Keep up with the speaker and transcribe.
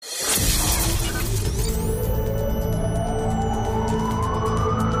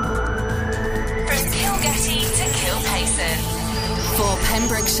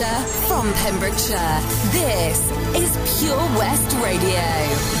Pembrokeshire, from Pembrokeshire, this is Pure West Radio.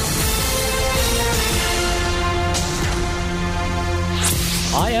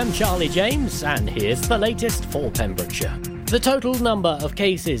 I am Charlie James, and here's the latest for Pembrokeshire. The total number of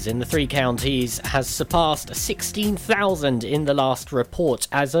cases in the three counties has surpassed 16,000 in the last report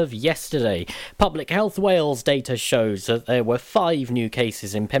as of yesterday. Public Health Wales data shows that there were 5 new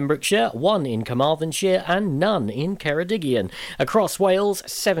cases in Pembrokeshire, 1 in Carmarthenshire and none in Ceredigion. Across Wales,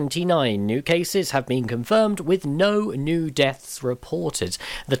 79 new cases have been confirmed with no new deaths reported.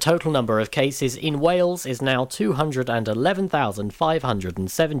 The total number of cases in Wales is now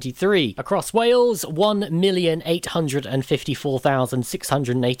 211,573. Across Wales,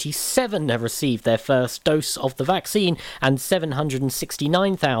 1,854,687 have received their first dose of the vaccine and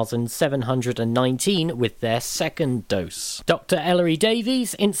 769,719 with their second dose. Dr. Ellery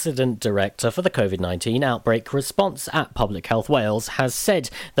Davies, Incident Director for the COVID-19 Outbreak Response at Public Health Wales, has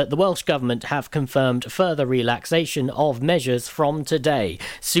said that the Welsh Government have confirmed further relaxation of measures from today.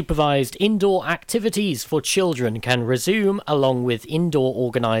 Supervised indoor activities for children can resume, along with indoor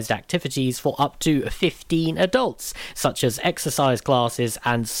organised activities for up to 15 adults, such as exercise classes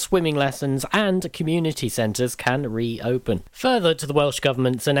and swimming lessons, and community centres can reopen. Further to the Welsh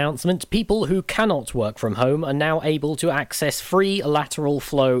Government's announcement, people who cannot work from home are now able to access free lateral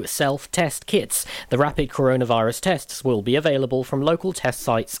flow self-test kits. The rapid coronavirus tests will be available from local test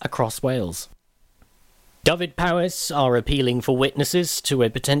sites across Wales. Dyfed-Powys are appealing for witnesses to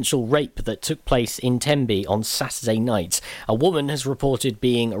a potential rape that took place in Tenby on Saturday night. A woman has reported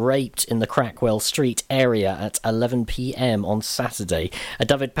being raped in the Crackwell Street area at 11 p.m. on Saturday. A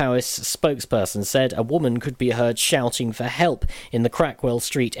Dyfed-Powys spokesperson said a woman could be heard shouting for help in the Crackwell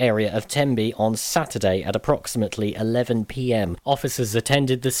Street area of Tenby on Saturday at approximately 11 p.m. Officers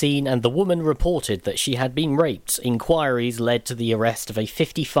attended the scene and the woman reported that she had been raped. Inquiries led to the arrest of a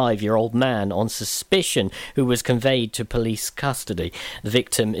 55-year-old man on suspicion, who was conveyed to police custody. The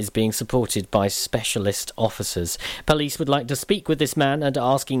victim is being supported by specialist officers. Police would like to speak with this man and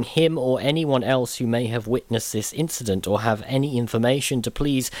are asking him or anyone else who may have witnessed this incident or have any information to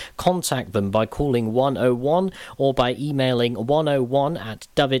please contact them by calling 101 or by emailing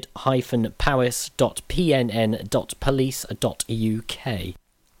 101@dyfed-powys.pnn.police.uk.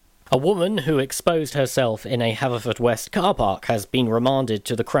 A woman who exposed herself in a Haverfordwest car park has been remanded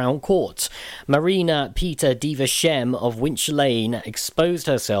to the Crown Court. Marina Peter Devashem of Winch Lane exposed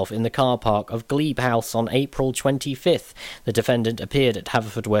herself in the car park of Glebe House on April 25th. The defendant appeared at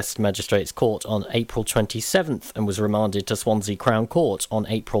Haverfordwest Magistrates Court on April 27th and was remanded to Swansea Crown Court on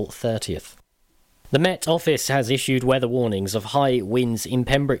April 30th. The Met Office has issued weather warnings of high winds in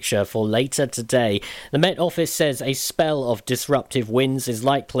Pembrokeshire for later today. The Met Office says a spell of disruptive winds is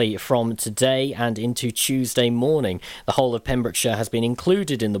likely from today and into Tuesday morning. The whole of Pembrokeshire has been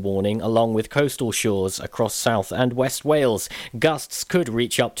included in the warning, along with coastal shores across South and West Wales. Gusts could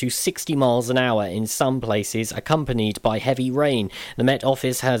reach up to 60 miles an hour in some places, accompanied by heavy rain. The Met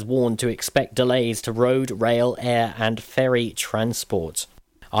Office has warned to expect delays to road, rail, air and ferry transport.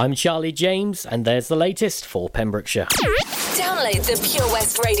 I'm Charlie James, and there's the latest for Pembrokeshire. Download the Pure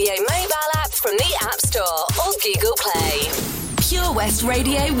West Radio mobile app from the App Store or Google Play. Pure West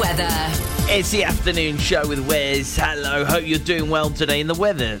Radio weather. It's the afternoon show with Wes. Hello, hope you're doing well today. And the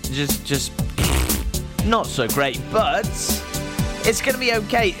weather, just not so great, but it's going to be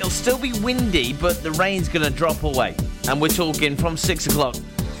okay. It'll still be windy, but the rain's going to drop away. And we're talking from 6 o'clock,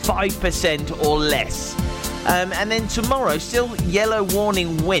 5% or less. And then tomorrow, still yellow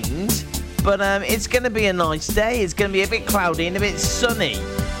warning wind, but it's going to be a nice day. It's going to be a bit cloudy and a bit sunny,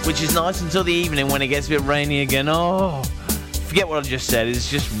 which is nice until the evening when it gets a bit rainy again. Oh, forget what I just said. It's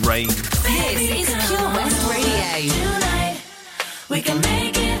just rain. This is Pure West Radio. Tonight, we can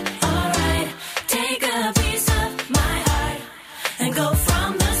make it alright. Take a piece of my heart and go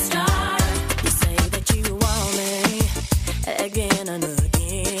from the start. You say that you want me again and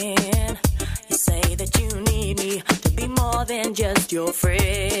again. You say that you need me to be more than just your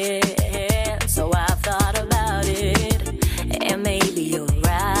friend. So I've thought about it, and maybe you're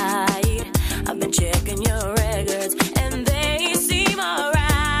right. I've been checking your records, and they seem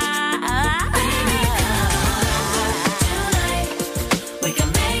alright. Baby, come on, tonight we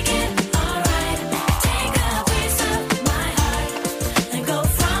can make it alright. Take a piece of my heart and go.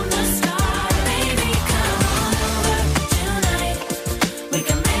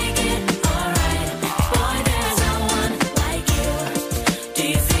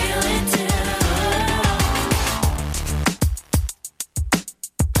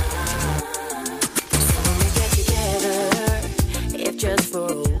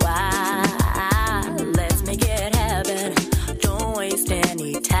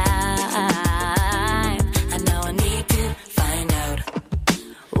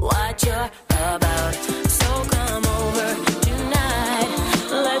 are about. So come over tonight.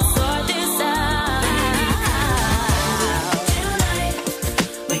 Let's sort this out. Tonight,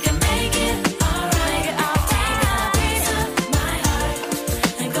 we can make it alright. I'll take a piece of my heart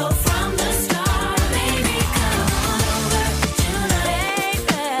and go from the start. Baby, come on over tonight.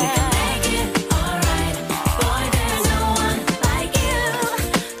 We can make it alright. Boy, there's no one like you.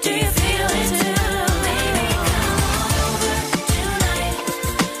 Do you feel it too? Baby, come on over tonight.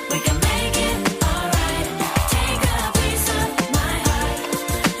 We can make it alright. Take a piece of my heart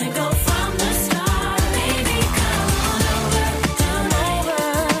and go from the start. Baby, come on over tonight.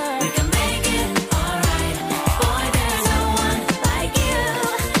 We can make it alright. Boy, there's no one like you.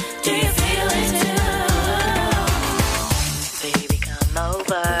 Do you feel it too? Baby, come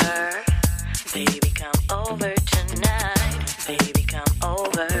over. Baby, come over tonight. Baby, come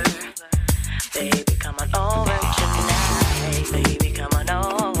over. Baby, come on over tonight. Baby, come on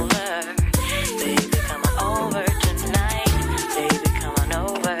over. Baby, come on over tonight. Baby, come on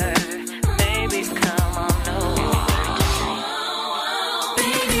over. Baby, come on over tonight.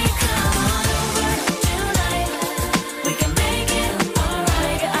 Baby, come on over tonight. We can make it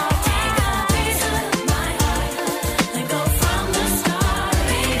alright. I'll take a piece of my heart and go from the start.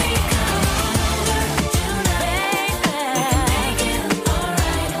 Baby, come on over tonight. We can make it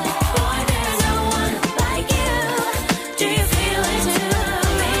alright. Boy, there's no one like you. Do you feel it too?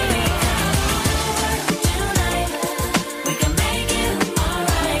 Baby, come on over tonight. We can make it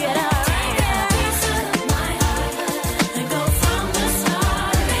alright. Take a piece of my heart and go from the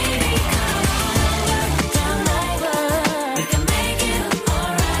start. Baby, come on over tonight. We can make it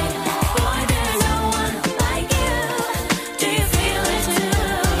alright. Boy, there's no one like you. Do you feel it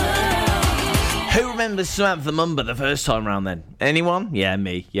too? Who remembers Samantha Mumba the first time round then? Anyone? Yeah,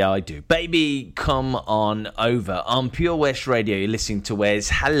 me. Yeah, I do. Baby, come on over. On Pure West Radio, you're listening to Wes.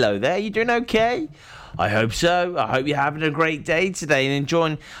 Hello there. You doing okay? I hope so. I hope you're having a great day today and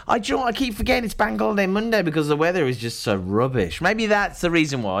enjoying. I keep forgetting it's Bank Holiday Monday because the weather is just so rubbish. Maybe that's the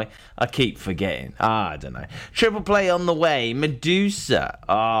reason why I keep forgetting. I don't know. Triple play on the way. Medusa.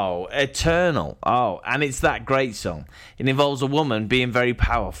 Oh, Eternal. Oh, and it's that great song. It involves a woman being very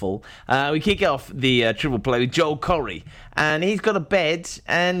powerful. We kick off the triple play with Joel Corry. And he's got a bed,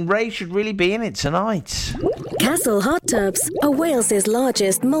 and Ray should really be in it tonight. Castle Hot Tubs are Wales's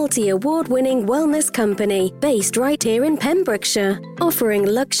largest multi-award-winning wellness company, based right here in Pembrokeshire, offering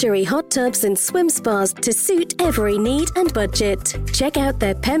luxury hot tubs and swim spas to suit every need and budget. Check out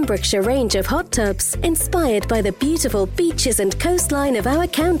their Pembrokeshire range of hot tubs, inspired by the beautiful beaches and coastline of our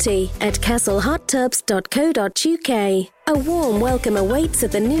county at castlehottubs.co.uk. A warm welcome awaits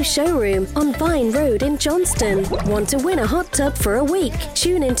at the new showroom on Vine Road in Johnston. Want to win a hot tub for a week?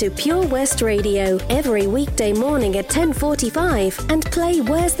 Tune into Pure West Radio every weekday morning at 10:45 and play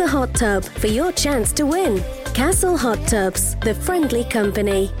Where's the Hot Tub for your chance to win. Castle Hot Tubs, the friendly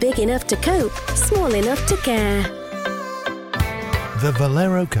company, big enough to cope, small enough to care. The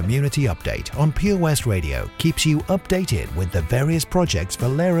Valero Community Update on Pure West Radio keeps you updated with the various projects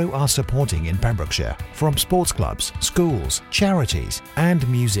Valero are supporting in Pembrokeshire, from sports clubs, schools, charities and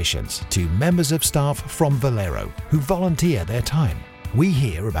musicians to members of staff from Valero who volunteer their time. We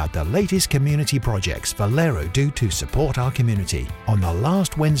hear about the latest community projects Valero do to support our community on the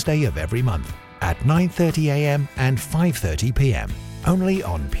last Wednesday of every month at 9:30 a.m. and 5:30 p.m. only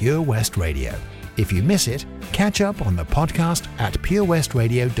on Pure West Radio. If you miss it, catch up on the podcast at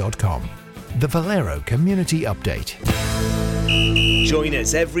purewestradio.com. The Valero Community Update. Join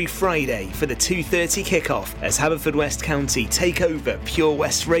us every Friday for the 2:30 kickoff as Haverfordwest County take over Pure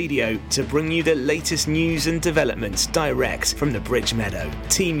West Radio to bring you the latest news and developments direct from the Bridge Meadow.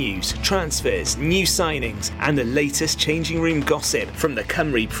 Team news, transfers, new signings and the latest changing room gossip from the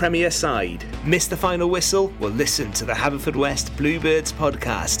Cymru Premier side. Miss the final whistle? Well, listen to the Haverfordwest Bluebirds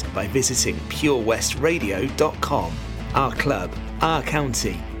podcast by visiting purewestradio.com. Our club, our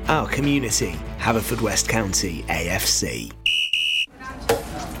county, our community. Haverfordwest County AFC.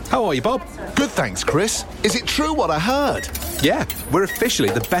 How are you, Bob? Good, thanks, Chris. Is it true what I heard? Yeah, we're officially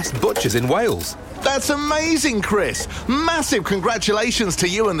the best butchers in Wales. That's amazing, Chris. Massive congratulations to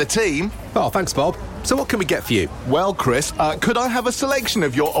you and the team. Oh, thanks, Bob. So what can we get for you? Well, Chris, could I have a selection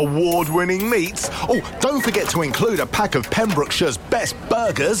of your award-winning meats? Oh, don't forget to include a pack of Pembrokeshire's best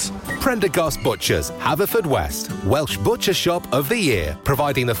burgers. Prendergast Butchers, Haverfordwest, Welsh Butcher Shop of the Year,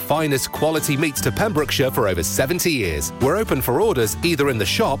 providing the finest quality meats to Pembrokeshire for over 70 years. We're open for orders either in the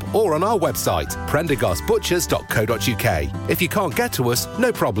shop or on our website, prendergastbutchers.co.uk. If you can't get to us,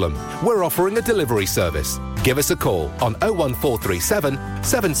 no problem. We're offering a delivery service. Give us a call on 01437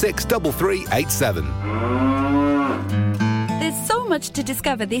 763387. There's so much to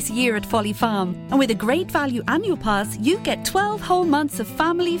discover this year at Folly Farm. And with a great value annual pass, you get 12 whole months of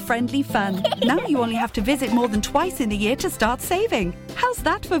family-friendly fun. Now you only have to visit more than twice in the year to start saving. How's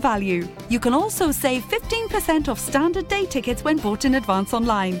that for value? You can also save 15% off standard day tickets when bought in advance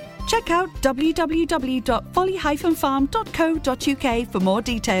online. Check out www.folly-farm.co.uk for more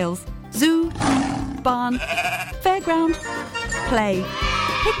details. Zoo, barn, fairground, play.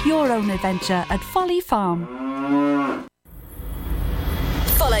 Pick your own adventure at Folly Farm.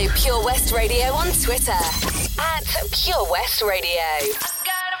 Follow Pure West Radio on Twitter at Pure West Radio.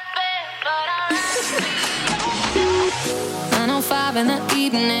 9:05 in the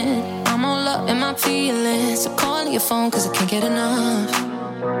evening, I'm all up in my feelings. So calling your phone 'cause I can't get enough.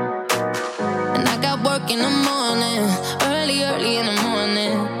 And I got work in the morning, early in the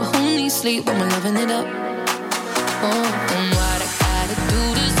morning. But who needs sleep when we're loving it up? Oh, and what I gotta do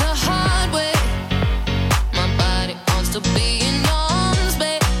this the hard way. My body wants to be in arms,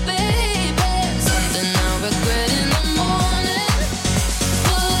 baby. Something I regret in the morning.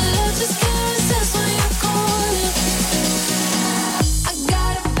 But love just can't resist when you're calling. I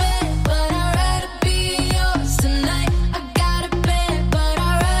got a bed, but I'd rather be yours tonight. I got a bed, but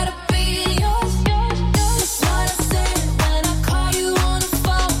I'd rather be yours. That's what I said when I call you on the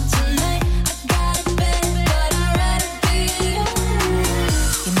phone tonight. I got a bed, but I'd rather be yours.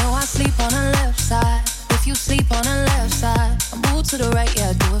 You know I sleep on the left side. If you sleep on the left side, I move to the right, yeah,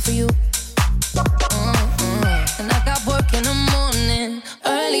 I do it for you. And I got work in the morning,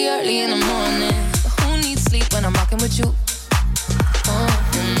 early in the morning. But who needs sleep when I'm rocking with you?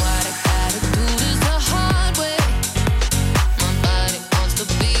 And what I gotta do this the hard way. My body wants to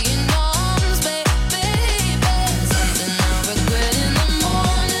be in arms, baby. Something I regret in the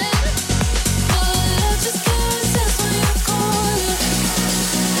morning. But love just can't resist when you're calling.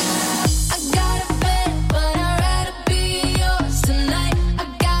 I got a bed, but I'd rather be yours tonight. I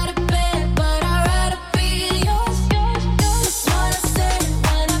got a bed, but I'd rather be yours. That's what I said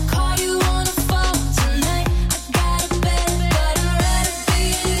when I call you on the phone tonight. I got a bed, but I'd rather be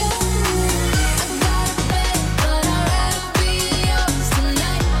yours. I got a bed, but I'd rather be yours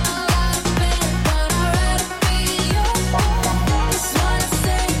tonight. I got a bed, but I'd rather be yours. That's what I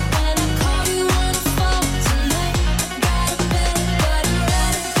said when I call you on the phone tonight. I got a bed, but I'd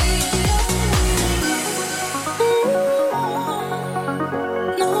rather be yours.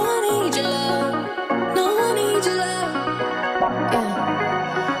 No, I need your love. No, I need your love. Yeah.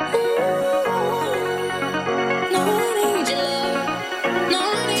 No, I need your love. No, I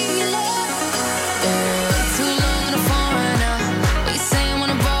need your love. Too long on the phone right now. What you saying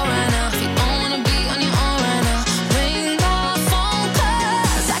wanna roll right now? You don't wanna be on your own right now. Ring my phone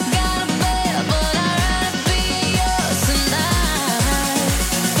 'cause I got a bed, but I'd rather be yours tonight.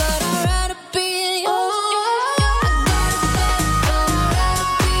 But I'd rather be yours. I got a bed, but I'd rather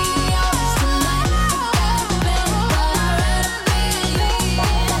be yours tonight. I got a bed, but I'd rather be yours.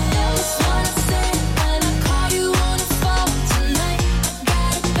 That's what I said when I call you on the phone tonight. I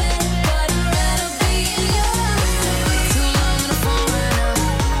got a bed, but I'd rather be yours. Too long on the phone right now.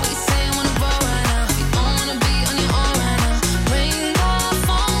 What you saying wanna roll right now? You don't wanna be on your own right now. Ring my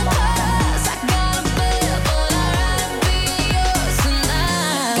phone 'cause I got a bed, but I'd rather be yours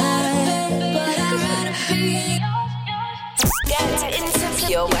tonight. Got a bed, but I'd rather be yours. Get into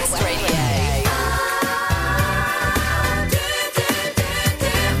Pure West Radio.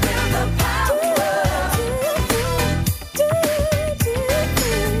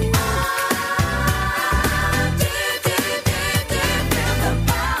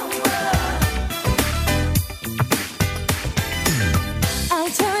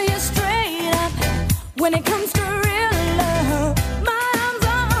 I'll tell you straight up, when it comes to real love, my arms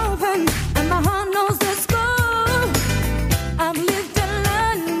are open and my heart knows the score. I've lived and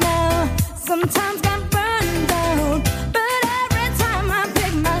learned now.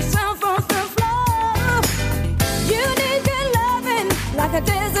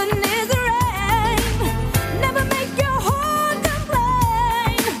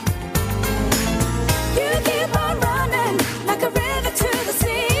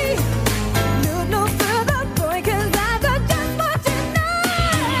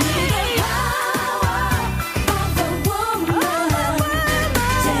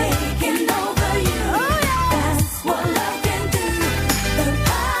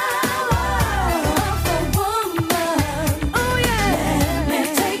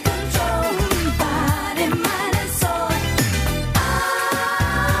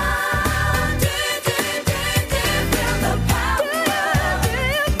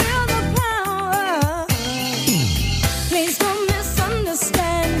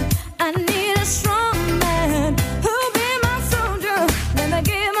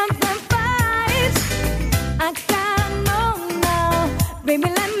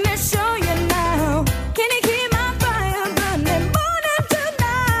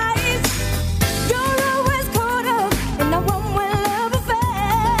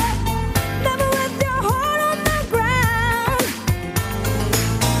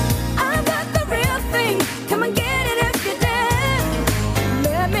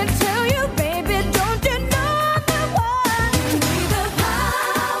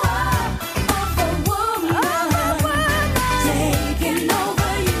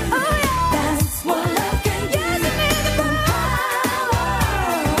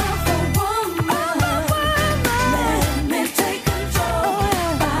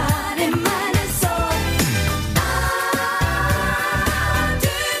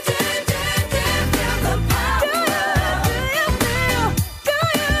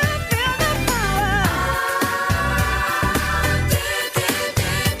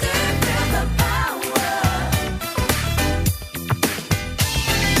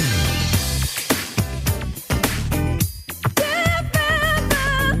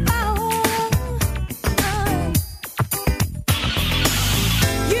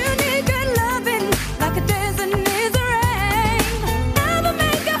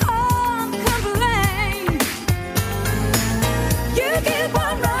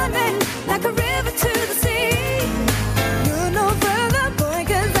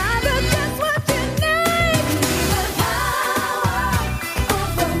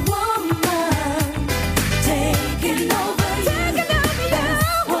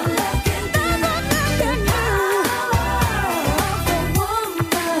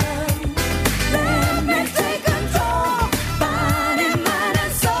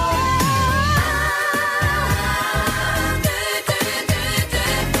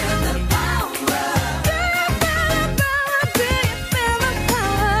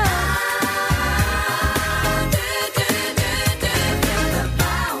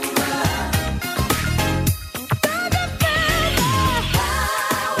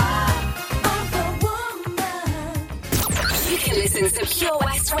 Pure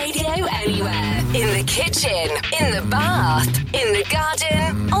West Radio anywhere. In the kitchen, in the bath, in the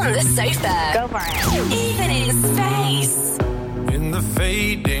garden, on the sofa. Go for it. Even in space. In the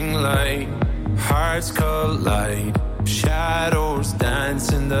fading light, hearts collide. Shadows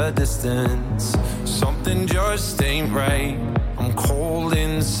dance in the distance. Something just ain't right. I'm cold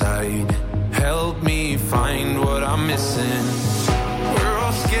inside. Help me find what I'm missing. We're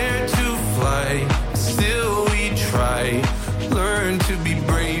all scared to fly, still we try. Learn to be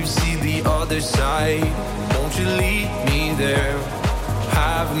brave, see the other side. Won't you lead me there?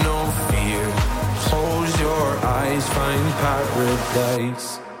 Have no fear. Close your eyes, find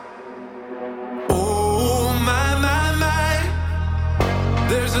paradise. Oh my, my, my.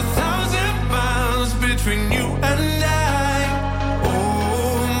 There's 1,000 miles between you and I.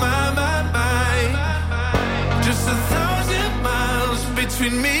 Oh my, my, my. Just 1,000 miles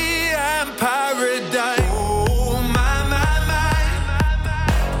between me and paradise. Oh my, my, my.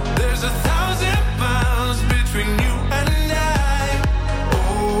 There's 1,000 miles between you and I.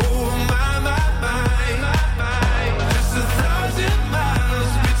 Oh my, my, my. Just 1,000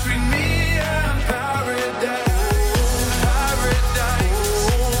 miles between me and paradise. Paradise.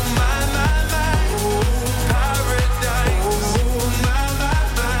 Oh my, my, my. Paradise. Oh my, my,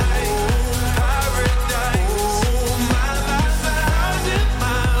 my. Paradise. Oh my, my, 1,000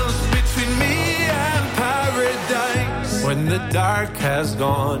 miles between me and paradise. When the dark has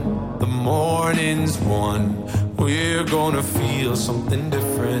gone, the morning's won. We're gonna feel something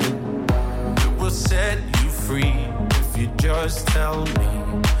different. It will set you free if you just tell me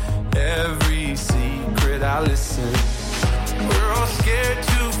every secret I listen. We're all scared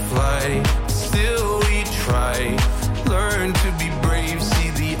to fly, still we try. Learn to be brave, see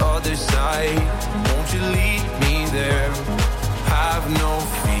the other side. Won't you lead me there? Have no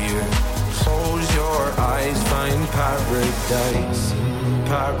fear. Close your eyes, find paradise.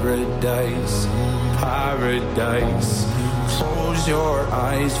 Paradise, paradise. Close your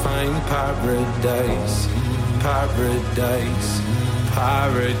eyes, find paradise. Paradise,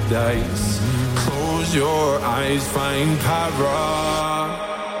 paradise. Close your eyes, find paradise.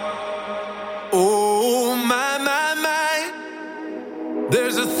 Oh my, my, my.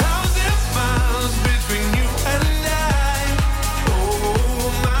 There's 1,000 miles between you and I.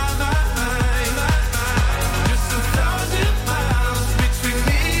 Oh my, my, my. Just 1,000 miles between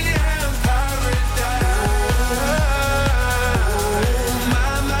me and paradise. Oh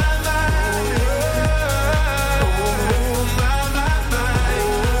my, my, my. Oh my, my, my.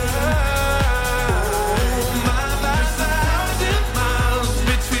 Oh my, my, 1,000 miles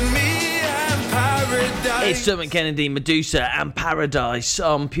between me and paradise. It's Dermot Kennedy, Medusa and Paradise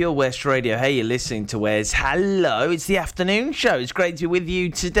on Pure West Radio. Hey, you're listening to Wes. Hello, it's the afternoon show. It's great to be with you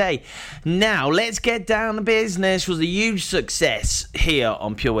today. Now, let's get down to business. It was a huge success here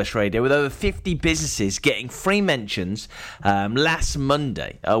on Pure West Radio with over 50 businesses getting free mentions last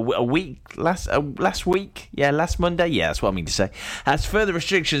Monday. Last week? Yeah, last Monday? Yeah, that's what I mean to say. As further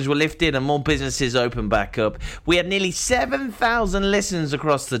restrictions were lifted and more businesses opened back up, we had nearly 7,000 listens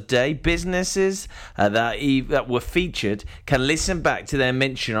across the day. Businesses that were featured can listen back to their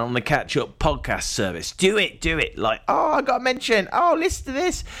mention on the Catch Up podcast service. Do it. Like, oh, I got a mention. Oh, listen to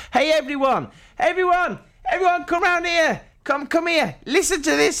this. Hey, everyone, come round here. Come here. Listen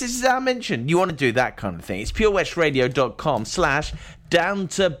to this. This is our mention. You want to do that kind of thing. It's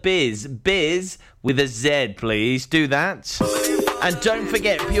purewestradio.com/down-to-biz. Biz with a Z, please. Do that. And don't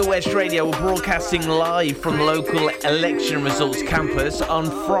forget, Pure West Radio will broadcasting live from local election results campus on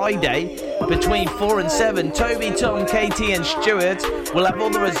Friday between 4 and 7. Toby, Tom, Katie and Stuart will have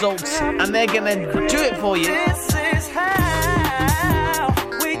all the results and they're going to do it for you. This is how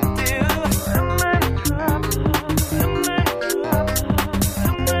we do.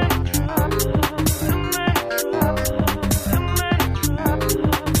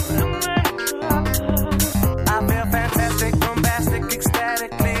 I feel fantastic, bombastic,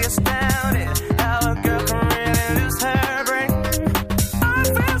 ecstatically astounded. How a girl can really lose her brain. I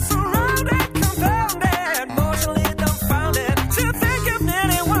feel surrounded, confounded, emotionally dumbfounded. To think of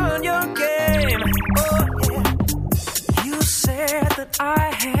anyone your game. Oh yeah. You said that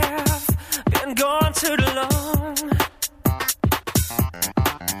I have been gone too long.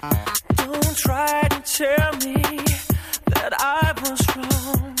 Don't try to tell me that I was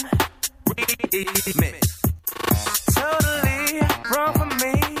wrong. Totally wrong for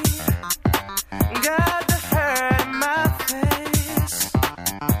me. Got the hurt in my face.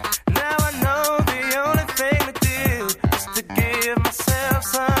 Now I know the only thing to do is to give myself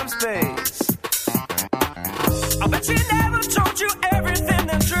some space. I bet she never told you everything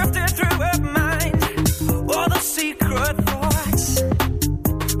that drifted through her mind. All the secret thoughts.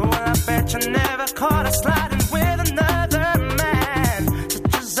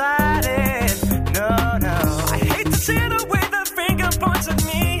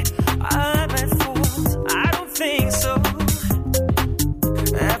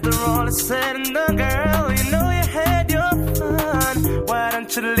 is said and done, girl, you know you had your fun. Why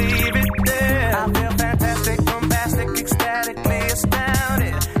don't you leave it there? I feel fantastic, bombastic, ecstatically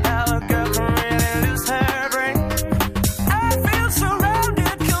astounded. How a girl can really lose her brain. I feel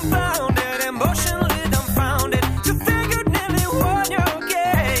surrounded, confounded, emotionally dumbfounded. To think you'd nearly won your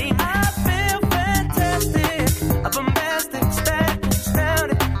game. I feel fantastic, bombastic, ecstatic,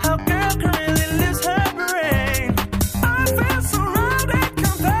 astounded. How a girl can really lose her brain. I feel surrounded,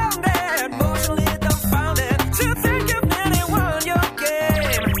 confounded, emotionally dumbfounded. To think you've nearly won your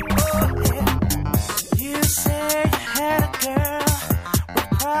game. Oh yeah. You say you had a girl with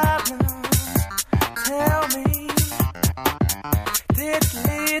problems. Tell me, did it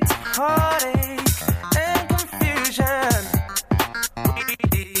lead to heartache and confusion?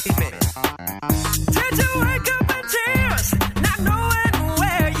 Did you wake up in tears, not knowing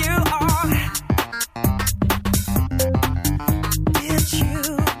where you are? Did you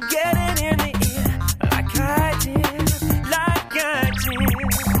get it in the ear like I did, like I did?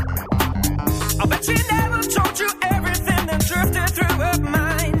 I bet she never told you everything that drifted through her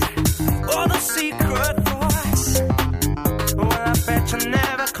mind, all the secret thoughts. Well, I bet you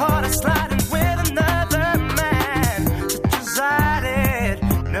never caught her sliding with another man. Just decided,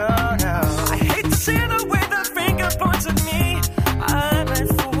 no, no. I hate to see the way the finger points at me. I'm at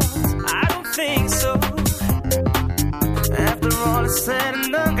fault, I don't think so. After all is said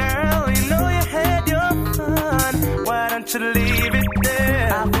and done, girl, you know you had your fun. Why don't you leave it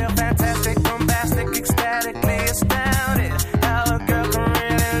there? I feel fantastic, bombastic, ecstatically astounded. How a girl can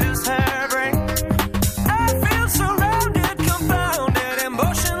really lose her brain. I feel surrounded, confounded,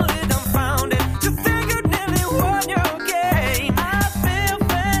 emotionally dumbfounded. To think you'd nearly won your game. I feel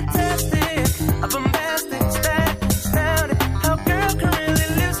fantastic, bombastic, ecstatic, astounded. How a girl can really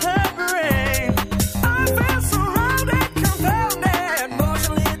lose her brain. I feel surrounded, confounded,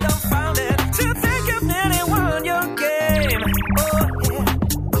 emotionally dumbfounded. To think you've nearly won your game.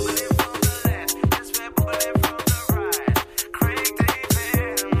 Oh yeah.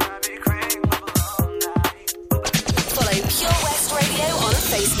 Follow Pure West Radio on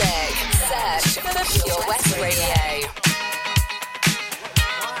Facebook. Search for Pure West Radio.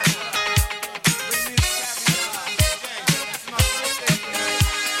 This is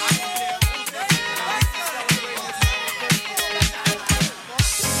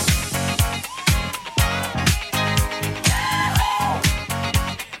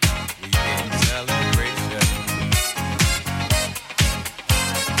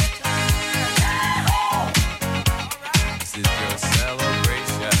your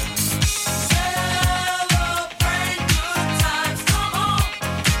celebration. Celebrate good times, come on.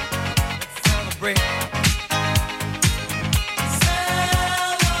 Let's celebrate.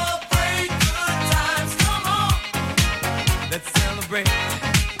 Celebrate good times, come on. Let's celebrate.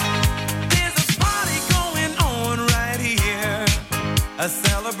 There's a party going on right here. A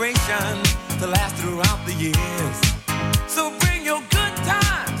celebration to last throughout the years. So bring your good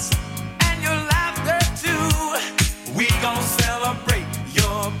times and your laughter too. We gon' celebrate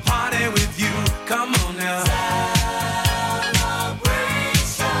your party with you. Come on now.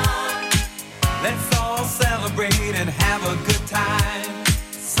 Celebration. Let's all celebrate and have a good time.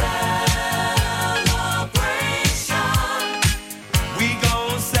 Celebration. We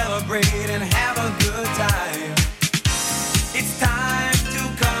gon' celebrate and have a good time. It's time to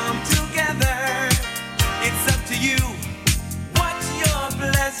come together. It's up to you. What's your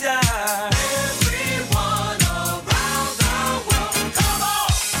pleasure? Everyone around the world, come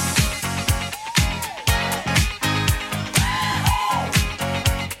on.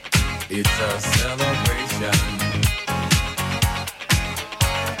 It's a celebration.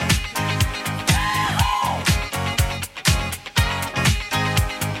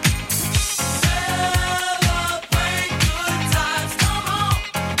 Celebrate good times, come on.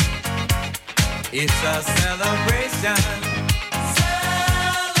 It's a celebration.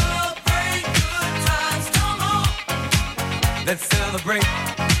 Celebrate good times, come on. Let's celebrate.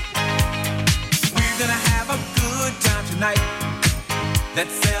 We're gonna have a good time tonight.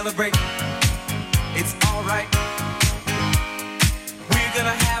 Let's celebrate. It's alright. We're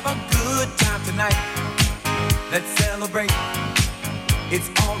gonna have a good time tonight. Let's celebrate. It's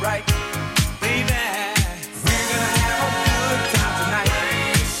alright, baby. We're gonna have a good time tonight.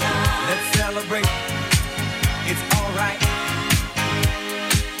 Let's celebrate. It's alright.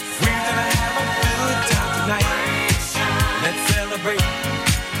 We're gonna have a good time tonight. Let's celebrate.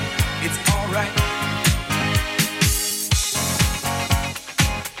 It's alright.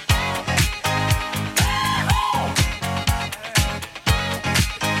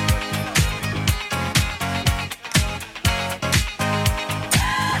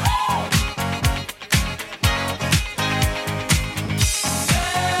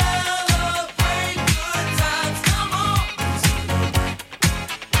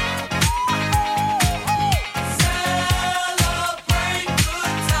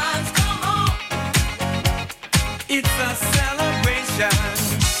 It's a celebration.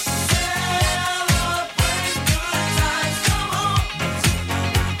 Celebrate good times, come on.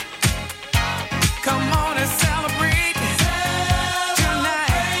 Come on and celebrate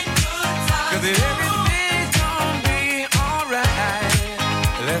tonight. 'Cause everything's gonna be alright.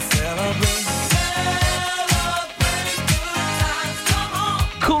 Let's celebrate.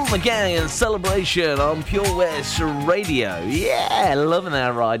 Cool McGang and Celebration on Pure West Radio. Yeah, loving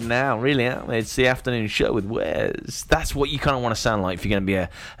that right now, really. It's the afternoon show with Wes. That's what you kind of want to sound like if you're going to be a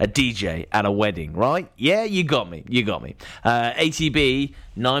DJ at a wedding, right? Yeah, you got me. ATB,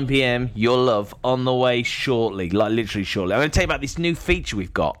 9 p.m, Your Love on the way shortly, like literally shortly. I'm going to tell you about this new feature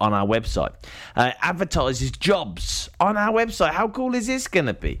we've got on our website. Advertises jobs on our website. How cool is this going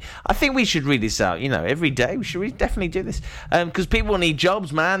to be? I think we should read this out, every day. We should definitely do this. Because people need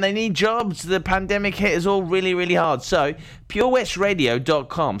jobs, man. They need jobs. The pandemic hit us all really, really hard. So,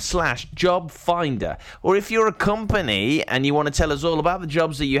 purewestradio.com/job finder. Or if you're a company and you want to tell us all about the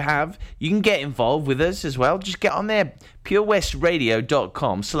jobs that you have, you can get involved with us as well. Just get on there.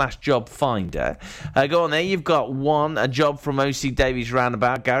 purewestradio.com/job finder. Go on there. You've got a job from OC Davies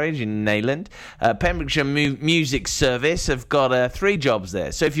Roundabout Garage in Neyland. Pembrokeshire Music Service have got 3 jobs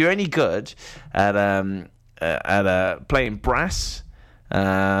there. So if you're any good at playing brass,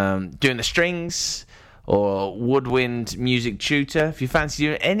 doing the strings, or woodwind music tutor, if you fancy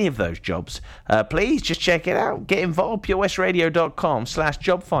doing any of those jobs, please just check it out. Get involved.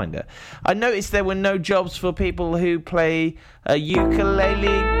 purewestradio.com/job finder. I noticed there were no jobs for people who play a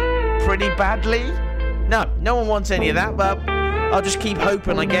ukulele pretty badly. No one wants any of that, but I'll just keep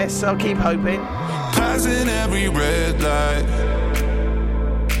hoping, I guess. I'll keep hoping. Passing every red light,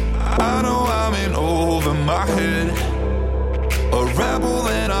 I know I'm in over my head, a rebel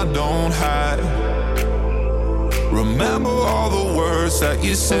and I don't hide. Remember all the words that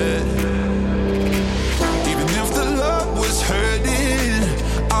you said. Even if the love was hurting,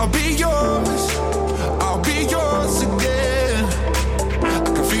 I'll be yours. I'll be yours again. I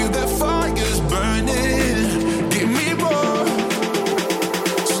can feel that fire's burning. Give me more.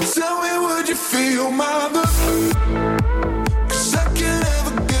 So tell me, would you feel my love? 'Cause I can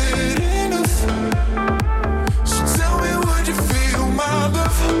never get enough. So tell me, would you feel my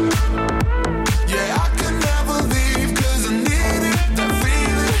love? Yeah, I can never leave 'cause I needed that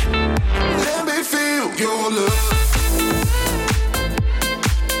feeling. Let me feel your love.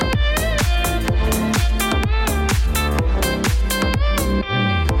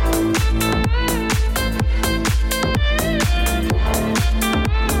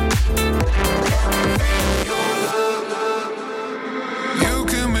 You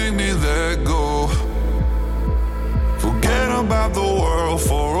can make me let go. Forget about the world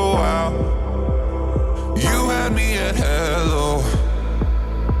for a while. You had me at hello.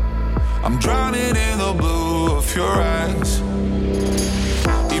 I'm drowning in the blue of your eyes.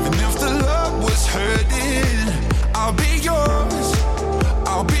 Even if the love was hurting, I'll be yours.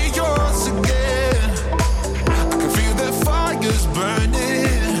 I'll be yours again. I can feel that fire's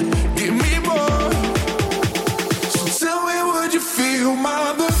burning. Give me more. So tell me, would you feel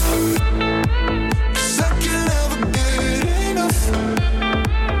my love? 'Cause I can never get enough.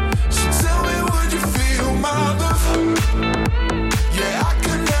 So tell me, would you feel my love? Yeah, I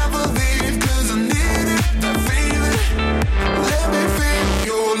can never leave 'cause I needed that feeling. Let me feel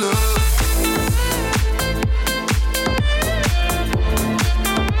your love.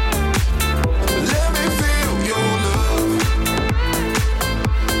 Let me feel your love.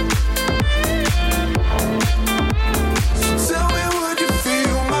 So tell me, would you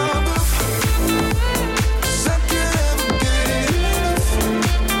feel my love? 'Cause I can never get enough.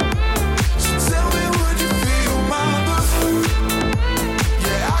 So tell me, would you feel my love?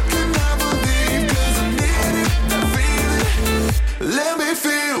 Yeah, I can never leave 'cause I needed that feeling. Let me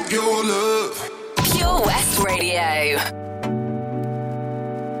feel your love. Pure West Radio.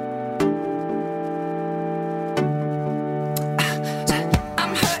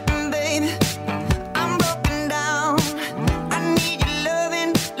 I'm hurting, baby. I'm broken down. I need your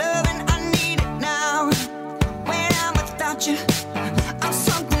loving, I need it now. When I'm without you, I'm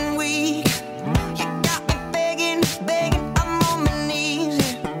something weak. You got me begging, I'm on my knees.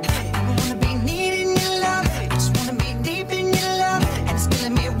 I wanna be needing your love. I just wanna be deep in your love. And it's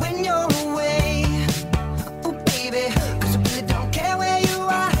killing me when you're away. Oh, baby, 'cause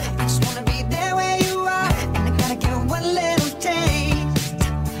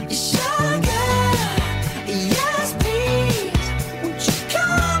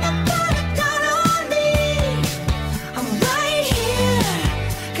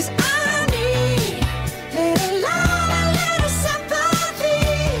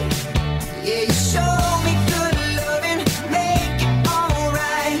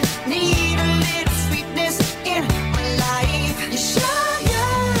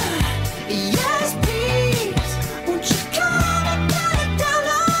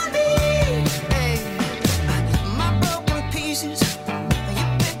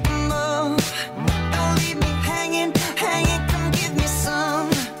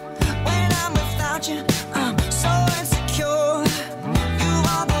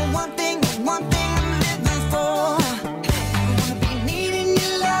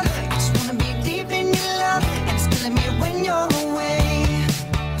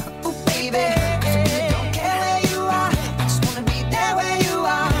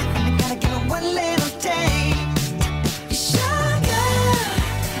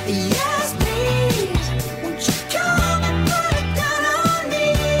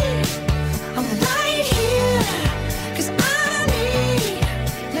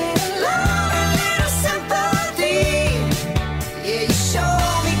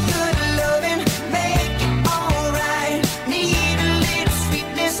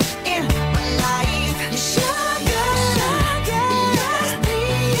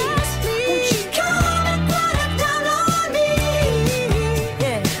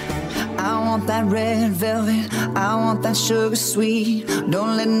that sugar sweet.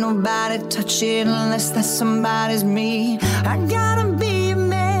 Don't let nobody touch it unless that somebody's me. I gotta be a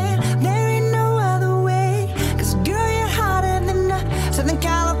man, there ain't no other way. 'Cause girl, you're hotter than a Southern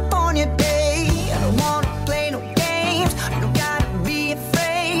California day. I don't wanna play no games, you don't gotta be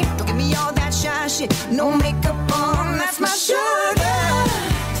afraid. Don't give me all that shy shit, no makeup on, that's my sugar.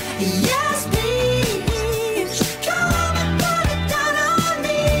 Yes, please, come and put it down on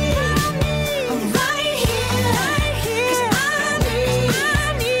me. Right here, 'cause I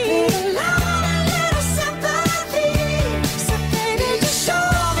need a love, a little sympathy. So baby, just show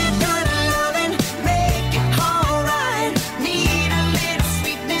me good loving, make it alright. Need a little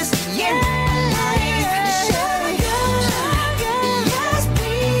sweetness in my life. Sugar, yes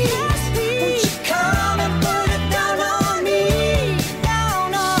please, won't you come and put it down on me,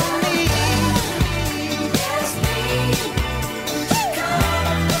 down on me. Yes please, won't you come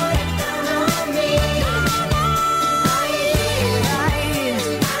and put it down on me.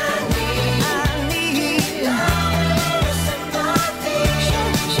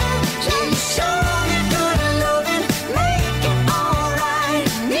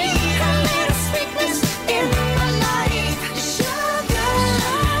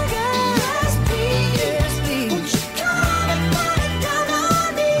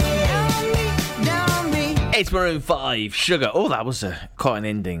 It's Maroon 5, Sugar. Oh, that was quite an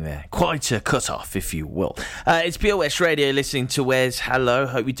ending there. Quite a cut-off, if you will. It's Pure West Radio, listening to Wes. Hello,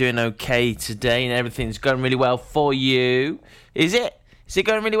 hope you're doing okay today and everything's going really well for you. Is it? Is it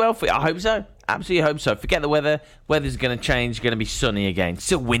going really well for you? I hope so. Absolutely hope so. Forget the weather. Weather's going to change. It's going to be sunny again.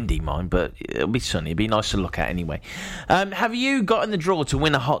 Still windy, mind, but it'll be sunny. It'll be nice to look at anyway. Have you got in the draw to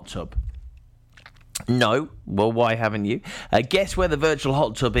win a hot tub? No. Well, why haven't you? Guess where the virtual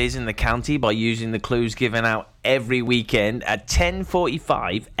hot tub is in the county by using the clues given out every weekend at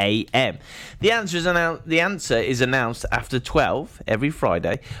 10:45 a.m. The answer is announced after 12 every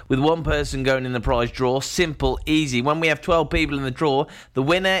Friday, with one person going in the prize draw. Simple, easy. When we have 12 people in the draw, the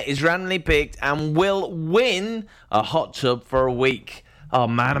winner is randomly picked and will win a hot tub for a week. Oh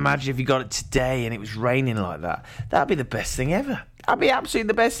man, imagine if you got it today and it was raining like that. That'd be the best thing ever. That'd be absolutely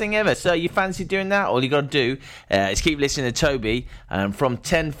the best thing ever. So you fancy doing that? All you got to do is keep listening to Toby from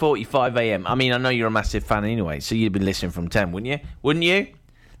 10:45 a.m. I mean, I know you're a massive fan anyway, so you'd be listening from 10, wouldn't you? Wouldn't you?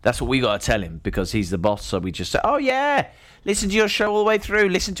 That's what we got to tell him, because he's the boss, so we just say, oh yeah, listen to your show all the way through.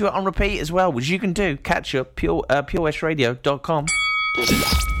 Listen to it on repeat as well, which you can do. Catch up, purewestradio.com.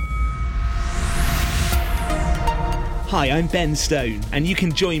 Hi, I'm Ben Stone, and you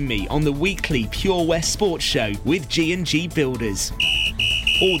can join me on the weekly Pure West Sports Show with G&G Builders.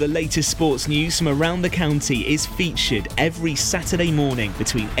 All the latest sports news from around the county is featured every Saturday morning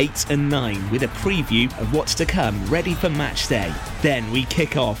between 8 and 9 with a preview of what's to come ready for match day. Then we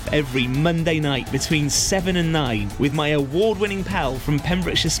kick off every Monday night between 7 and 9 with my award-winning pal from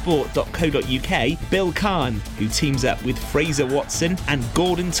PembrokeshireSport.co.uk, Bill Kahn, who teams up with Fraser Watson and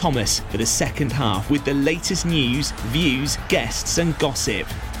Gordon Thomas for the second half with the latest news, views, guests and gossip.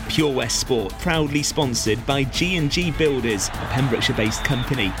 Pure West Sport, proudly sponsored by G&G Builders, a Pembrokeshire-based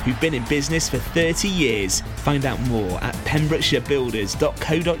company who've been in business for 30 years. Find out more at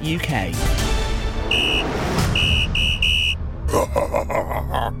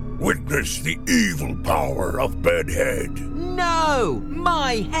pembrokeshirebuilders.co.uk. Witness the evil power of Bedhead. No!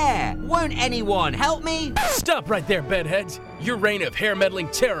 My hair! Won't anyone help me? Stop right there, Bedheads. Your reign of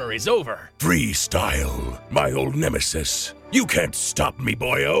hair-meddling terror is over. Freestyle, my old nemesis. You can't stop me,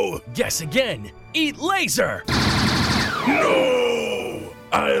 boyo. Guess again. Eat laser! No!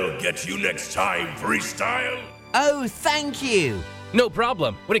 I'll get you next time, Freestyle. Oh, thank you. No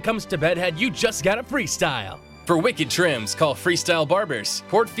problem. When it comes to Bedhead, you just gotta freestyle. For wicked trims, call Freestyle Barbers,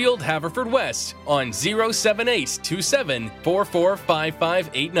 Portfield, Haverfordwest, on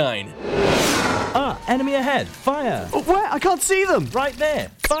 07827445589. Ah, enemy ahead. Fire. Oh, where? I can't see them. Right there.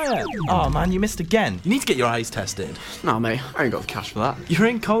 Fire. Oh, man, you missed again. You need to get your eyes tested. Nah, mate, I ain't got the cash for that. You're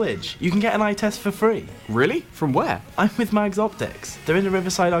in college. You can get an eye test for free. Really? From where? I'm with Mags Optics. They're in the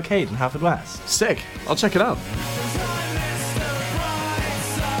Riverside Arcade in Haverfordwest. Sick. I'll check it out.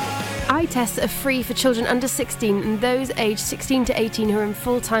 Eye tests are free for children under 16 and those aged 16 to 18 who are in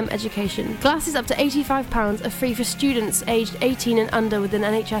full-time education. Glasses up to £85 are free for students aged 18 and under with an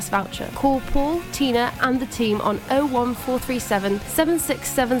NHS voucher. Call Paul, Tina and the team on 01437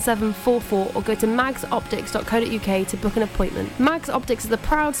 767744 or go to magsoptics.co.uk to book an appointment. Mags Optics are the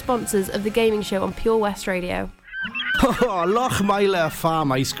proud sponsors of the gaming show on Pure West Radio. Oh, Lochmeyler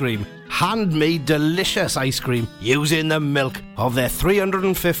Farm Ice Cream. Handmade delicious ice cream using the milk of their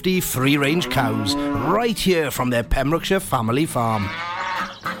 350 free-range cows right here from their Pembrokeshire family farm.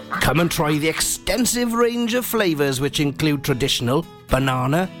 Come and try the extensive range of flavours which include traditional,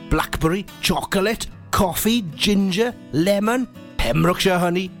 banana, blackberry, chocolate, coffee, ginger, lemon, Pembrokeshire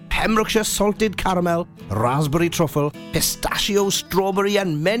honey, Pembrokeshire salted caramel, raspberry truffle, pistachio, strawberry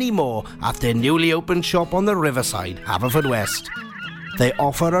and many more at their newly opened shop on the Riverside, Haverfordwest. They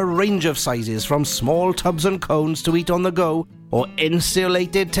offer a range of sizes from small tubs and cones to eat on the go or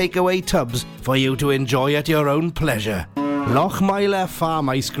insulated takeaway tubs for you to enjoy at your own pleasure. Lochmeyler Farm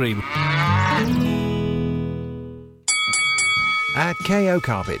Ice Cream. At KO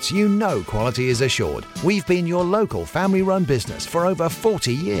Carpets, you know quality is assured. We've been your local family-run business for over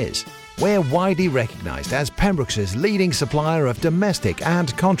 40 years. We're widely recognised as Pembrokeshire's leading supplier of domestic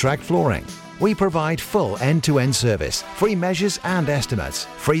and contract flooring. We provide full end-to-end service, free measures and estimates,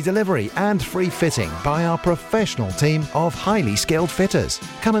 free delivery and free fitting by our professional team of highly skilled fitters.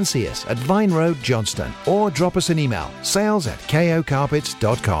 Come and see us at Vine Road, Johnston, or drop us an email,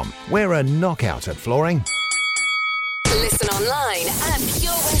 sales@kocarpets.com. We're a knockout at flooring. Listen online at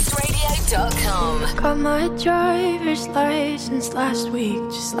purewestradio.com. Got my driver's license last week,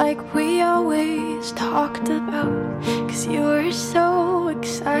 just like we always talked about. 'Cause you were so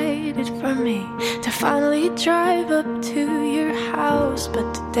excited for me to finally drive up to your house.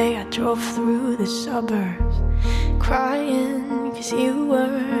 But today I drove through the suburbs crying 'cause you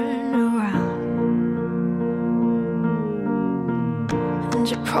weren't around. And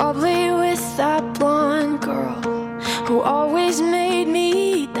you're probably with that blonde girl who always made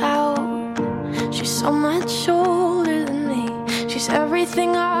me doubt. She's so much older than me. She's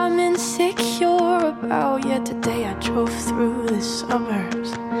everything I'm insecure about. Yet today I drove through the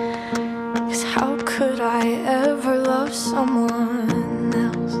suburbs. 'Cause how could I ever love someone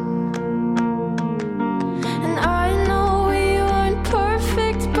else? And I know we weren't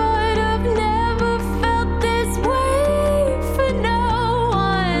perfect, but I've never felt this way for no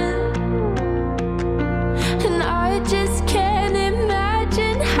one. And I just can't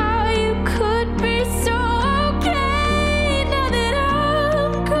imagine how you could be so okay now that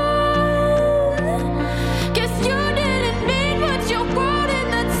I'm gone. Guess you didn't mean what you wrote in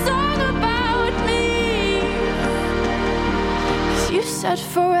that song about me. 'Cause you said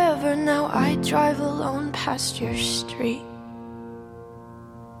forever, now I drive alone past your street.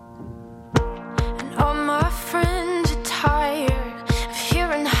 And all my friends are tired of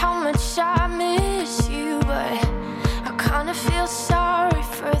hearing how much I miss you, but I kinda feel sorry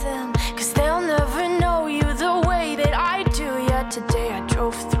for them, 'cause they'll never know you the way that I do. Yet today I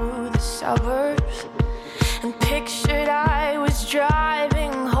drove through the suburbs and pictured I was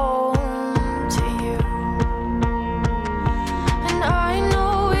driving home to you. And I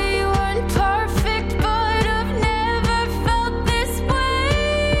know we weren't perfect, but I've never felt this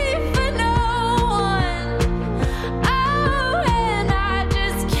way for no one. Oh, and I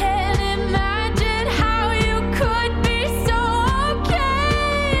just can't imagine how you could be so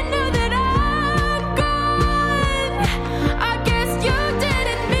okay now that I'm gone. I guess you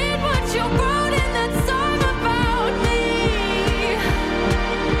didn't mean what you wrote in that song about me.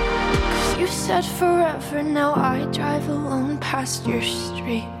 'Cause you said forever, now I drive alone past your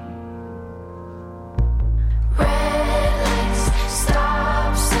street. Red lights,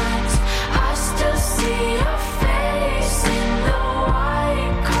 stop signs, I still see your face in the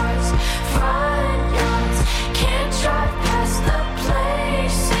white cars, front yards. Can't drive past the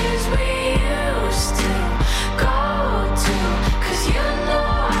places we used to go to, 'cause you know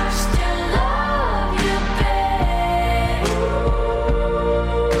I still love you, babe.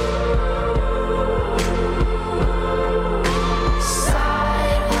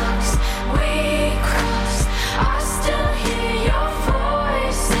 Sidewalks we crossed, I still hear your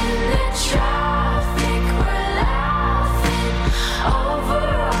voice in the traffic. We're laughing over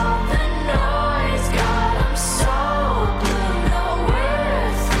all the noise. God, I'm so blue, no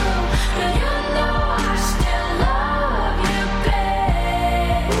we're through, but you know I still love you,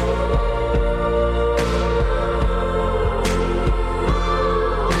 babe.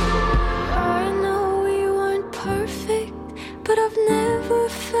 I know we weren't perfect, but I've never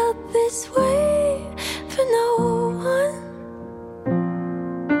felt this way for no one.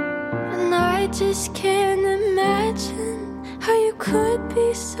 And I just can't imagine how you could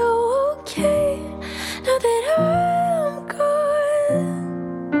be so okay now that I'm gone.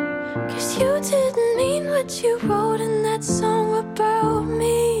 'Cause you didn't mean what you wrote in that song about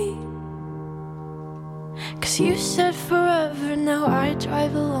me. 'Cause you said forever, now I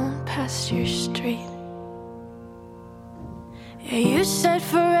drive alone past your street. Yeah, you said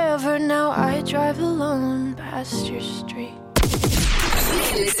forever, now I drive alone past your street. You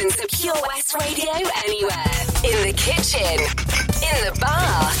can listen to Pure West Radio anywhere. In the kitchen, in the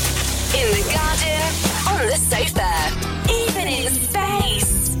bath, in the garden, on the sofa, even in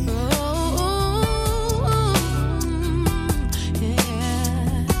space.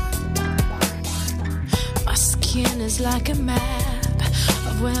 My skin is like a map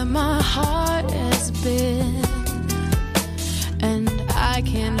of where my heart has been, and I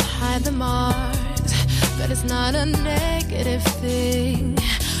can hide the marks, but it's not a negative thing.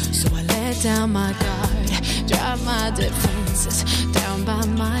 So I let down my guard, drop my defenses down by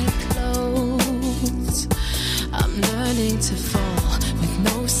my clothes. I'm learning to fall with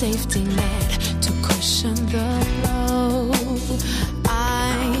no safety net to cushion the blow.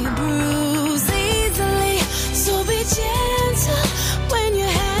 I bruise easily, so be gentle when you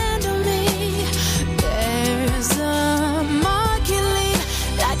handle me. There's a mark you leave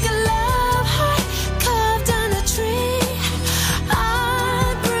like a love heart carved on a tree.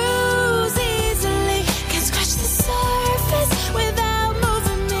 I bruise easily, can scratch the surface without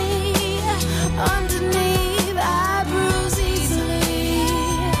moving me. Underneath, I bruise easily.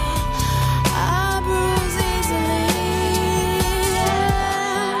 I bruise easily.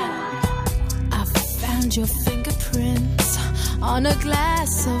 I found your fingerprints on a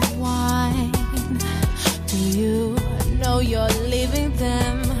glass of wine. Do you know you're leaving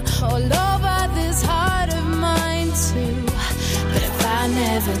them all over this heart of mine too? But if I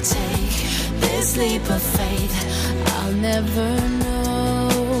never take this leap of faith, I'll never know.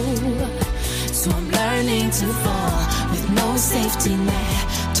 So I'm learning to fall with no safety net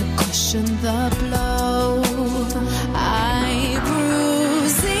to cushion the blow. I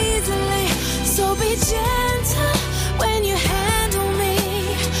bruise easily, so be gentle when you handle me.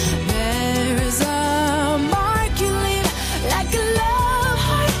 There's a mark you leave like a love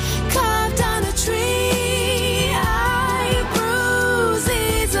heart carved on a tree. I bruise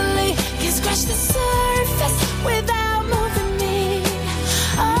easily, can scratch the surface without moving me.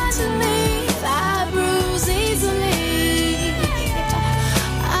 Underneath, I bruise easily.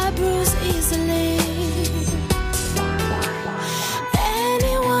 I bruise easily.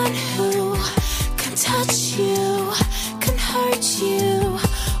 Anyone who can touch you, can hurt you,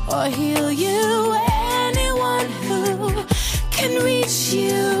 or heal you. Anyone who can reach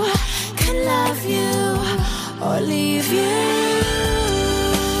you, can love you, or leave you.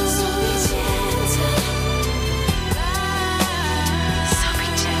 So be gentle. So be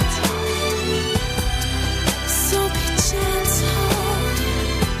gentle. So be gentle.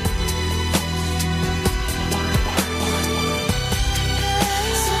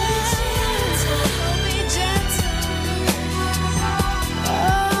 So be gentle.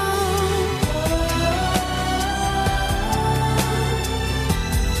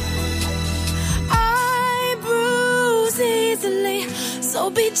 I bruise easily, so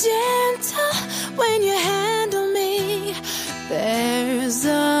be gentle when you handle me. There's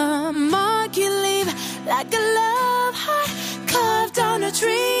a mark you leave like a love heart carved on a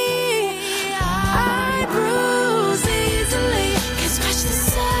tree. I bruise easily, can scratch the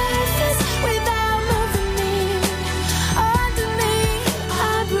surface without moving me. Underneath,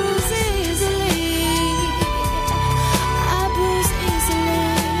 I bruise easily. I bruise easily.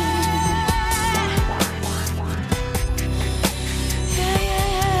 Yeah, yeah,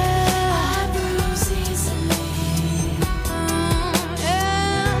 yeah. I bruise easily.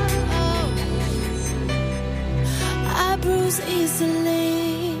 Yeah. I bruise easily.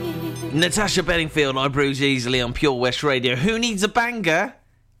 Natasha Bedingfield, I bruise easily on Pure West Radio. Who needs a banger?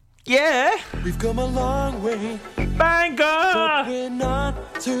 Yeah. We've come a long way, banger, but we're not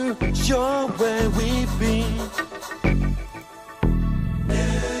too sure where we've been.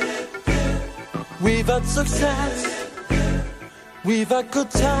 We've had success, we've had good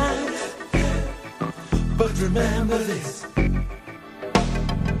times, but remember this: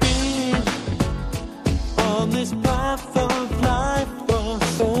 being on this path of life for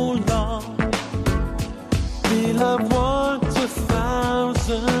so long, we'll have walked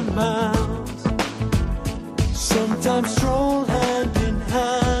 1,000 miles, sometimes stroll hand in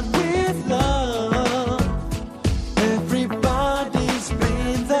hand with love. Everybody's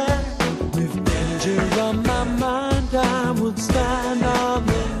been there. With danger on my mind, I would stand on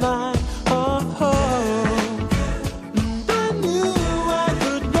the line of hope. And I knew I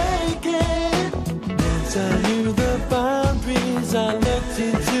could make it. Once I knew the boundaries, I looked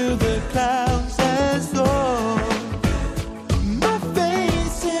into the clouds as though my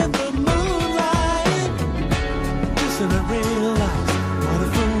face in the moonlight. Just and I realized what a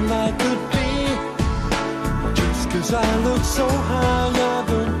fool I could be. Just 'cause I look so high, I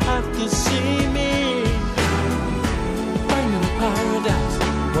don't have to see me. Finding paradise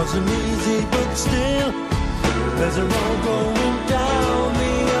wasn't easy, but still, there's a road going down.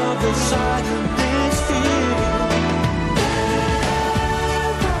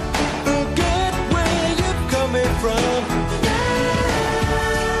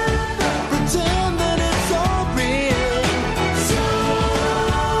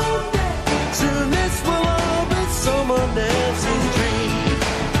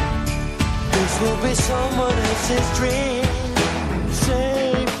 his dream.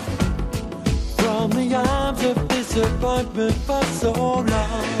 Safe from the arms of disappointment for so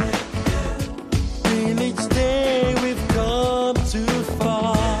long. Feel each day we've come too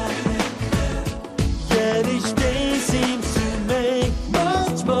far. Yet each day seems to make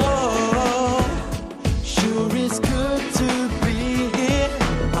much more. Sure it's good to be here.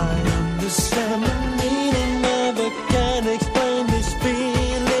 I understand the meaning of it, can't explain this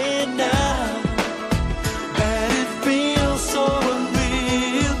feeling now. And it feels so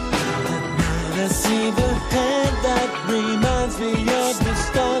unreal. And I see the hand that reminds me of the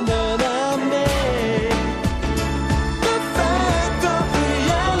stand that I made. The fact of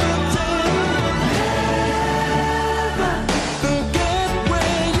reality. Never forget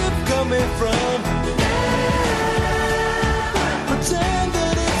where you're coming from. Pretend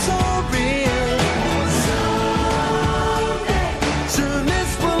that it's all real. Soon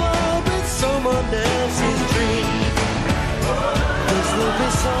this will all be someone else's dream. This will be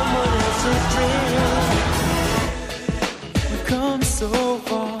someone else's dream. We've come so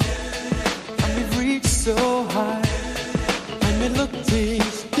far, and we've reached so high, and we look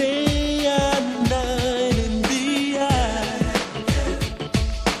this day and night in the eye,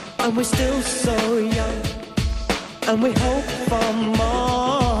 and we're still so young, and we hope for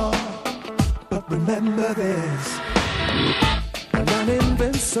more. But remember this, we're not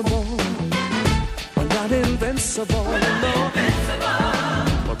invincible. We're not invincible. No.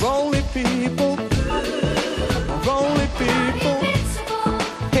 We're only people. We're only people.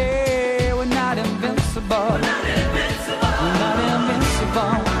 Hey, we're not invincible. We're not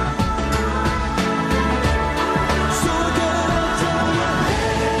invincible. So gonna tell you,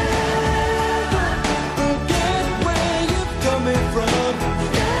 never forget where you're coming from.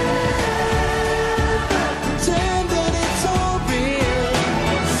 Pretend that it's all real.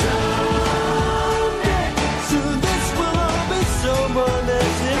 Someday, soon this will all be someone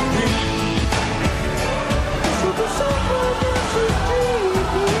else's dream. This will be someone else's dream.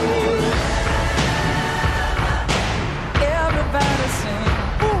 Everybody sing,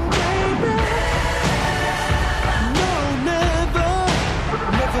 oh baby. No, never,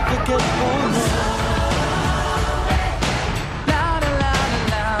 never forget, oh no. La la la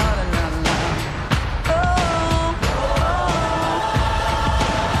la la la la.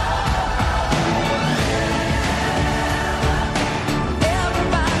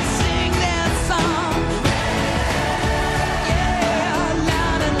 Everybody sing that song. Yeah, la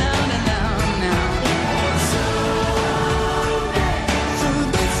la la la la. So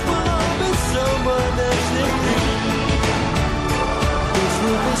this will all be someone else's dream. This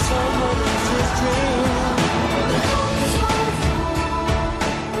will be someone else's dream.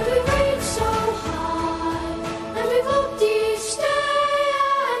 We've reached so high, and we've looked each day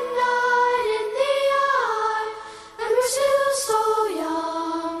and night in the eye, and we're still so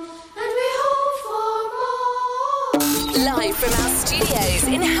young, and we hope for more. Live from our studios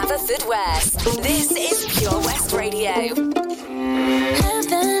in Haverfordwest, this is Pure West Radio.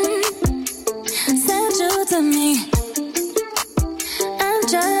 Heaven sent you to me. I'm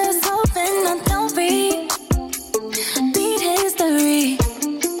just hoping I don't repeat history.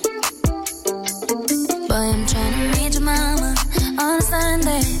 Boy, I'm trying to meet your mama on a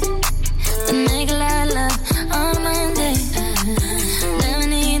Sunday, then make a lot of love on a Monday. Never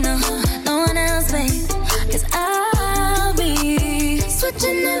need no one else, babe, 'cause I'll be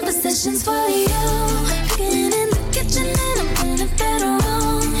switching up positions for you. Cooking in the kitchen and I'm in a better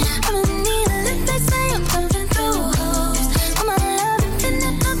room. I don't need a lift, they say I'm pumping through holes. All my love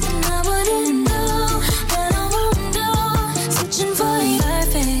infinite, nothing I wouldn't do, that I won't do. Switching for you,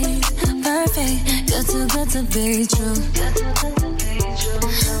 perfect, perfect. You're too good to be true.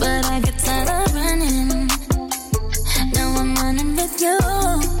 But I get tired of running. Now I'm running with you,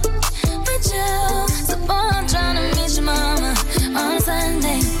 with you. So boy, I'm trying to meet your mama on a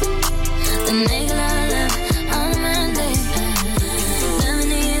Sunday, then make a lot of love on a Monday. Never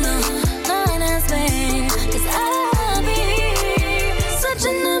need no one else, babe, 'cause I'll be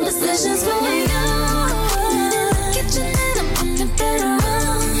switching up positions for you. In the kitchen and I'm in the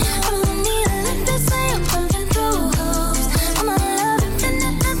bedroom. I don't need a lift, they say I'm pumping through holes. All my love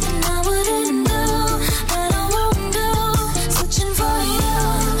infinite, nothing I wouldn't do, that I won't do. Switching for you.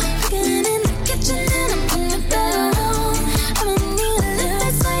 Cooking in the kitchen and I'm in the bedroom. I don't need a lift,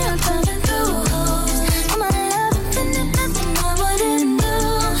 they say I'm pumping through holes. All my love infinite, nothing I wouldn't do,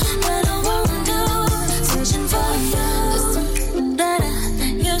 that I won't do. Switching for you. There's something that I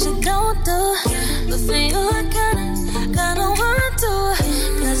usually don't do.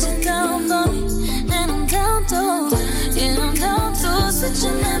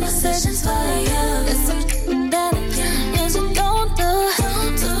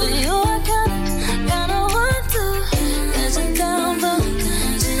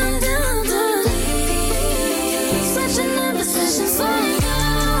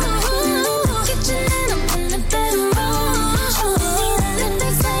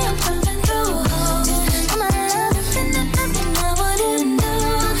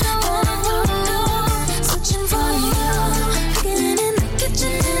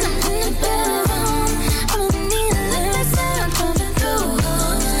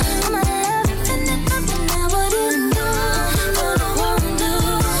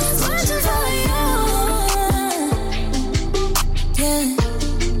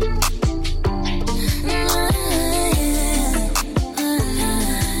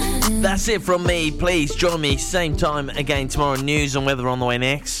 That's it from me. Please join me same time again tomorrow. News and weather on the way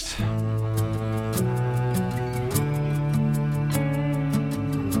next.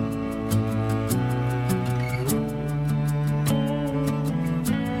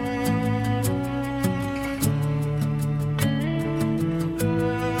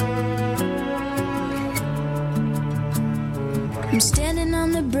 I'm standing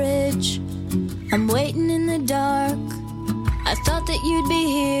on the bridge, I'm waiting in the dark. I thought that you'd be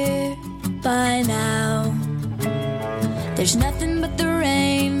here by now. There's nothing but the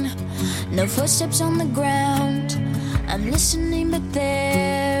rain, no footsteps on the ground. I'm listening but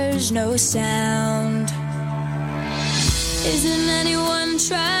there's no sound. Isn't anyone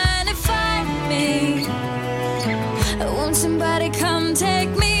trying to find me? Won't somebody come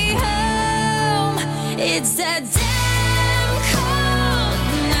take me home? It's that damn cold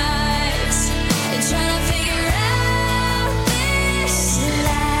night, trying to figure out this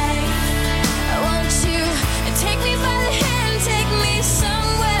life. Won't you take me by the hand, take me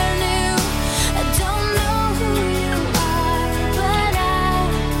somewhere new? I don't know who you are, but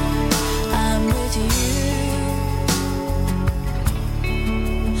I'm with you.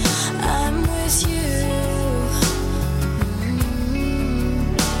 I'm with you.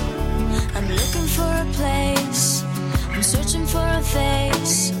 I'm looking for a place, I'm searching for a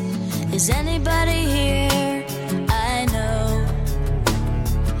face. Is anybody here? I know.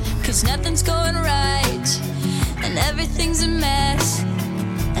 'Cause nothing's going right, and everything's a mess,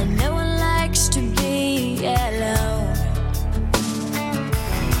 and no one likes to be alone.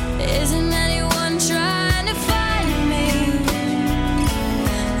 Isn't anyone trying to find me?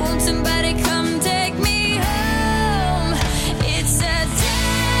 Won't somebody come take me home? It's a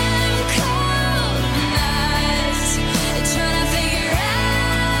damn cold night, trying to figure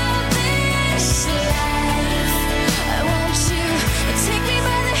out this life. Won't you take me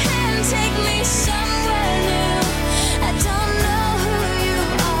by the hand, take me somewhere new? I don't know who you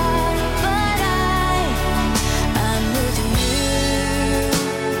are, but I'm with you.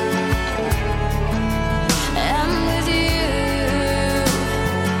 I'm with you.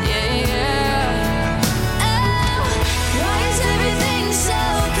 Yeah, yeah. Oh, why is everything so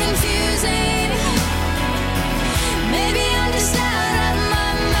confusing? Maybe I'm just out of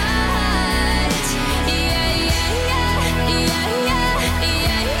my mind. Yeah, yeah, yeah, yeah, yeah, yeah,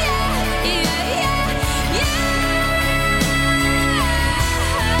 yeah, yeah, yeah.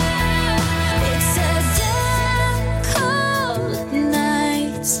 It's a damn cold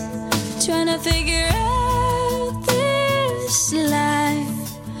night, trying to figure out this life.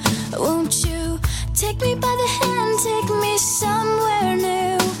 Won't you take me by the hand, take me somewhere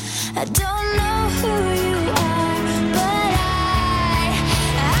new? I don't know who you are, but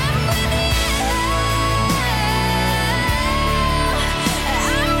I'm with you.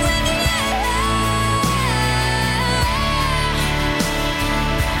 I'm with you.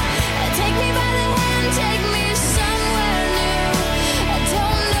 Take me by the hand, take me somewhere new. I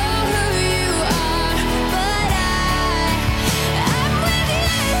don't know who you are, but I'm with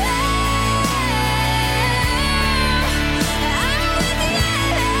you. I'm with you.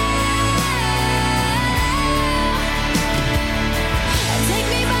 Take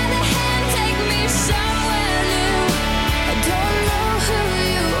me by the hand, take me somewhere new. I don't know who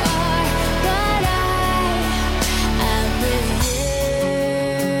you are, but I'm with you.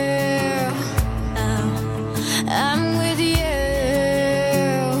 I'm with you.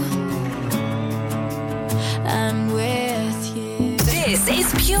 I'm with you. This is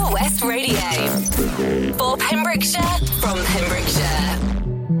Pure West Radio. For Pembrokeshire, from Pembrokeshire.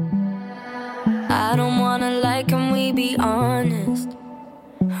 I don't wanna lie, can we be honest?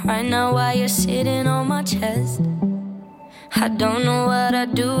 Right now while you're sitting on my chest, I don't know what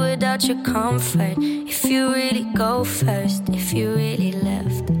I'd do without your comfort. If you really go first, if you really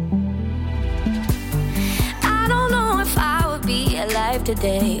left, I don't know if I would be alive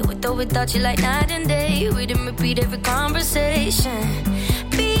today, with or without you, like night and day. We didn't repeat every conversation.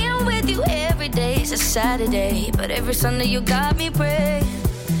 Being with you every day is a Saturday, but every Sunday you got me praying.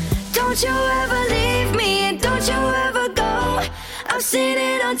 Don't you ever leave me, and don't you ever go. I've seen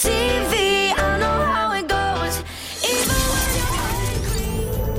it on TV, I know how it